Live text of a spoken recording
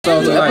So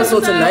the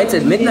episode tonight's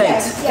at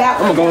midnight.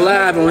 I'm gonna go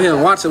live on here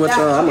and watch it with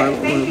y'all. I'm like,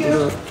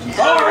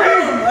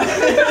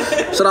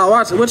 should I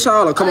watch it with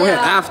y'all or come on here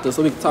after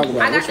so we can talk about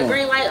it? I got the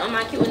green light on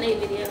my Q&A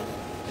video.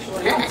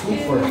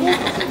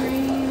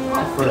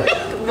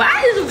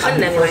 Why is it putting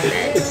that like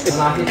that?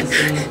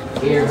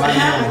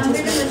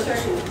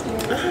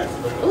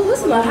 Ooh,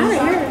 it's a lot hot in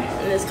here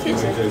in this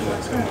kitchen.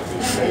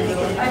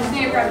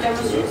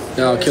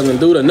 Y'all killing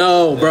Duda?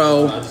 No,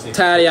 bro.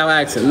 Tired of y'all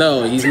accent.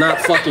 No, he's not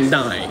fucking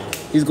dying.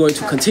 He's going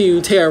to continue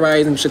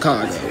terrorizing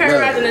Chicago.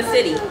 Terrorizing the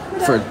city.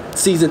 For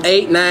season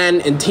 8, 9,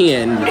 and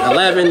 10,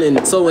 11,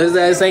 and so his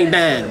ass ain't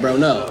dying, bro.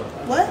 No.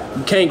 What?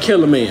 You can't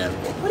kill a man.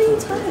 What are you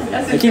talking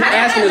about? They keep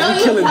asking if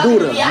we killing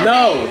Duda.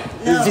 No.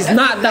 He's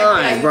not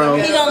dying, bro.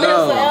 He's gonna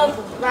live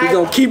forever. He's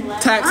gonna keep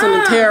taxing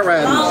and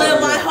terrorizing. I'll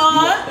live my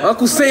heart.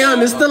 Uncle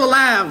Sam is still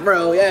alive,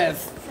 bro.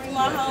 Yes. Bring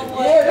my heart.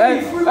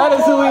 That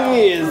is who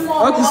he is.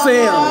 Uncle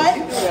Sam.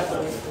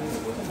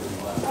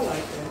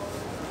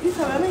 You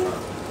coming at me?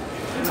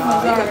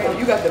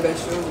 You got the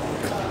best shoe.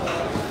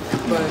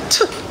 But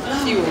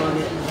she won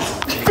it.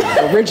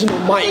 Original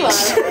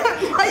mics.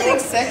 I think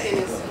second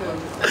is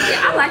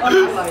Yeah, I like it.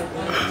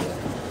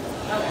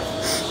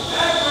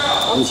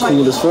 I'm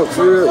cool as fuck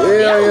for real.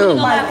 Yeah, I am.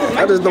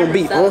 I just don't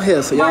be on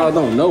here, so y'all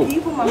don't know. I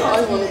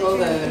always want to go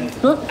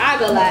live. I'll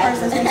go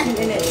live.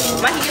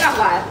 Mikey, get off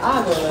live.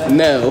 I'll go live.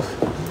 No.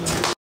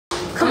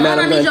 Come on,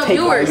 I need your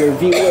viewers. Your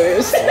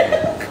viewers.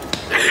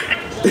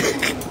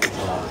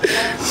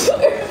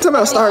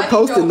 Somebody start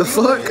posting the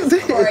fuck. You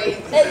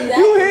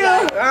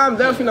here? I'm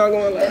definitely not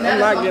going. I'm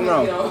not getting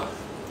off.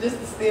 Just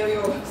to steal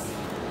yours.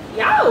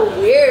 Y'all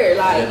weird.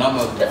 Like, And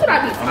that's what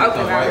I be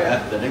talking right about.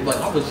 after. They like,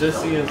 I was just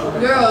seeing something.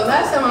 Girl,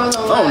 last time I was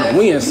on live. Oh,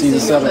 we in season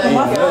 7. I did.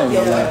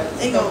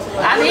 You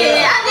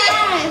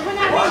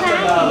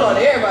brought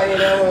everybody in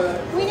that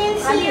one. We didn't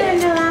see you in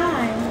the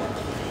line.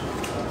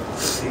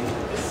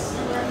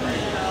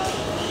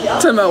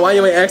 Talking about why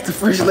you ain't asked the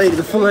first lady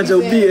to fund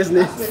your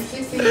business.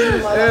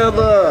 Hell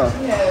no.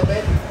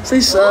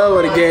 She sure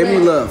would have gave me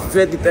love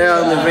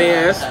 50,000 in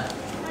advance.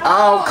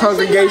 All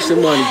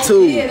congregation money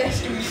too.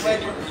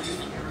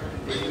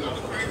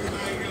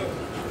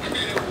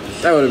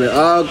 That would have been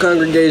all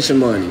congregation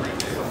money.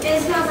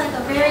 It smells like a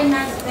very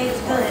nice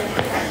baked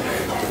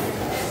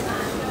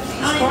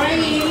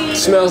good.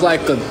 Smells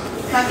like a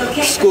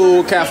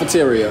school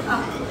cafeteria.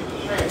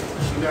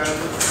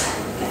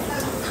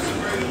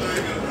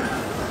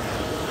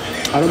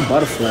 Oh, them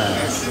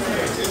butterflies.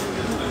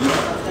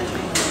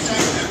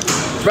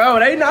 Bro,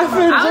 they not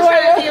finna I was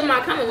trying to see if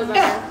my comment was on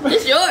there.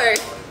 It's yours.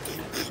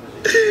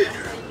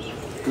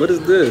 What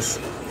is this?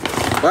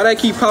 Why they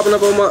keep popping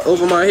up on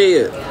over my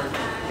head?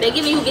 They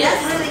giving you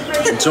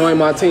gifts. Join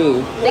my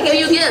team. They giving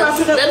you gifts.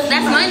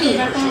 That's money.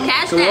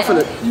 Cash So I'm that.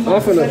 finna.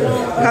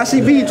 How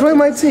she be? Join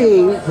my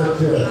team.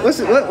 What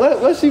she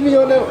be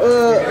on that?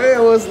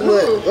 What's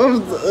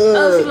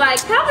Oh, she's like,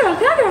 cowgirl. Ooh,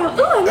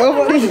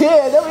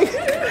 yeah, that be,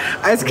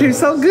 ice cream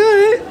so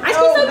good. ice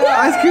cream so good.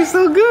 Ice cream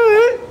so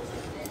good.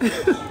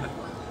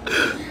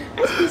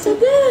 Ice cream so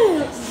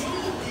good.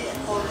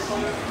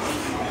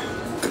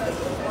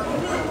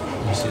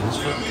 You see this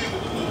foot?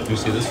 You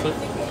see this foot?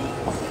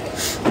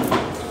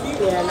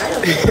 Yeah, now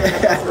you're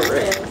for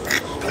real.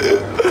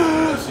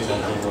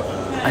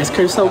 Ice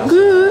cream so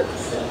good.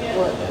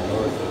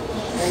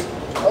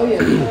 Oh,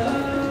 yeah.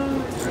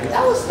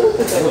 That was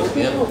stupid, though.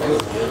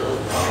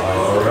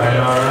 All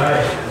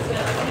right.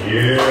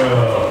 Yeah.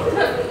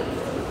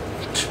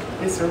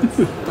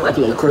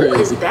 Pablo crazy. Who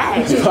is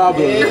that?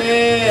 Pablo.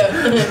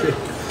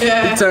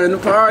 Yeah. He turned the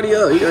party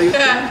up.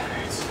 Yeah.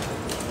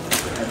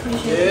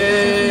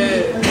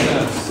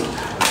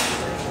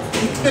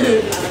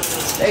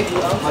 Thank you.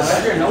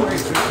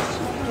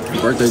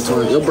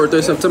 Your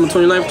birthday September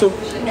 29th too?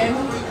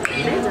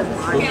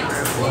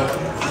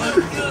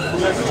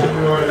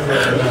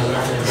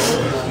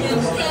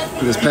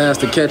 Just passed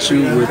to catch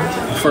you with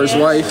first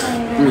wife.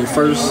 I mean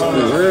first.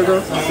 There you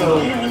go.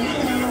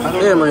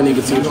 Yeah, my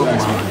nigga too.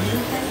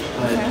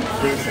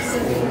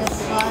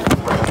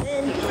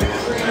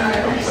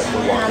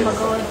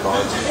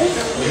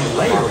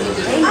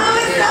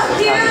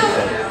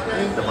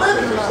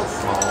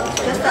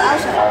 Just the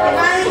outside.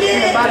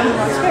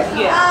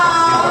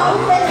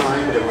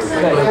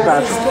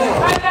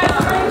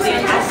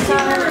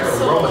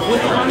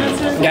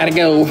 Gotta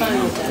go.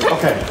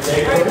 Okay.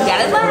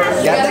 Got it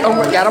last.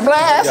 Gotta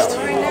blast.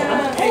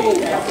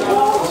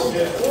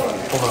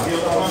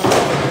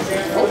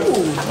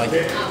 Like,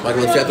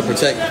 you have to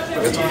protect. You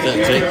have to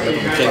protect Jake. You have to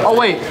protect. Oh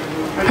wait,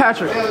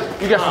 Patrick,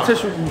 you got some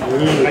tissue? I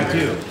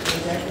do.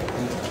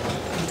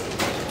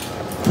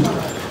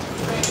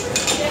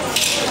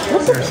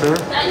 Yes, sir.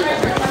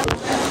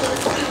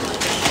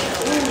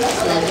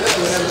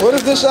 What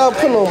is this y'all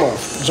putting on my?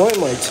 Join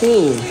my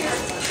team.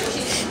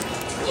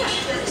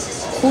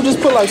 Who just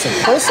put like some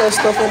princess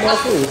stuff on my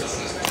food?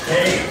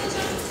 Hey,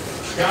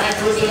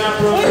 guys, listen up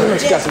real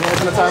quick. You got some hand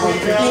sanitizer on the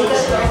table?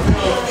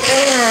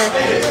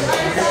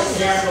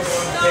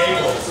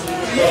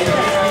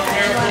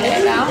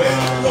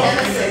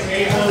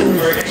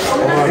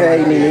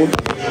 Okay, Nene.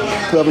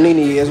 Whoever Nene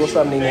is, what's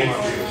up, Nene?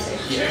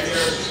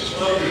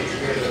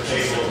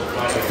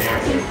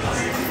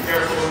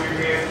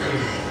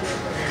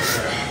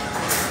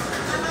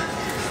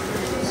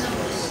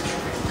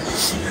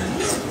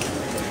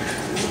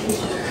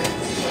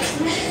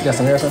 Got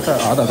some hair sometime?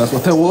 Oh, I thought that's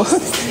what that was.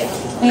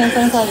 Hand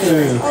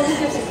sanitizer.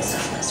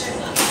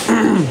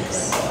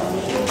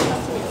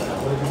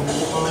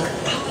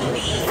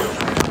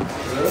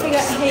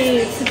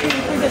 Hey,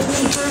 security for this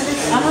one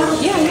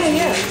for yeah.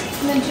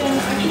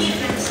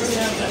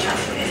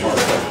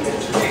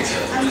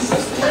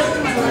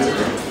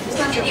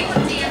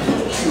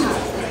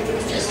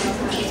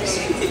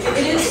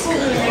 It is cool in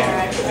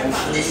there,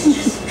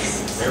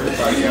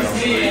 Everybody got on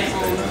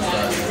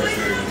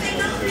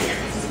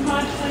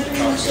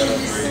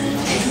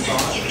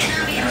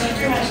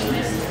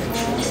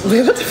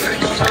What the fuck?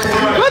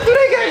 What do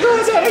they got going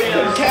on? They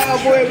got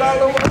cowboys all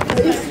over my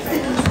face.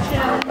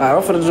 Alright,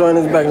 I'm finna join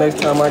this back next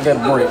time I got a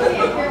break.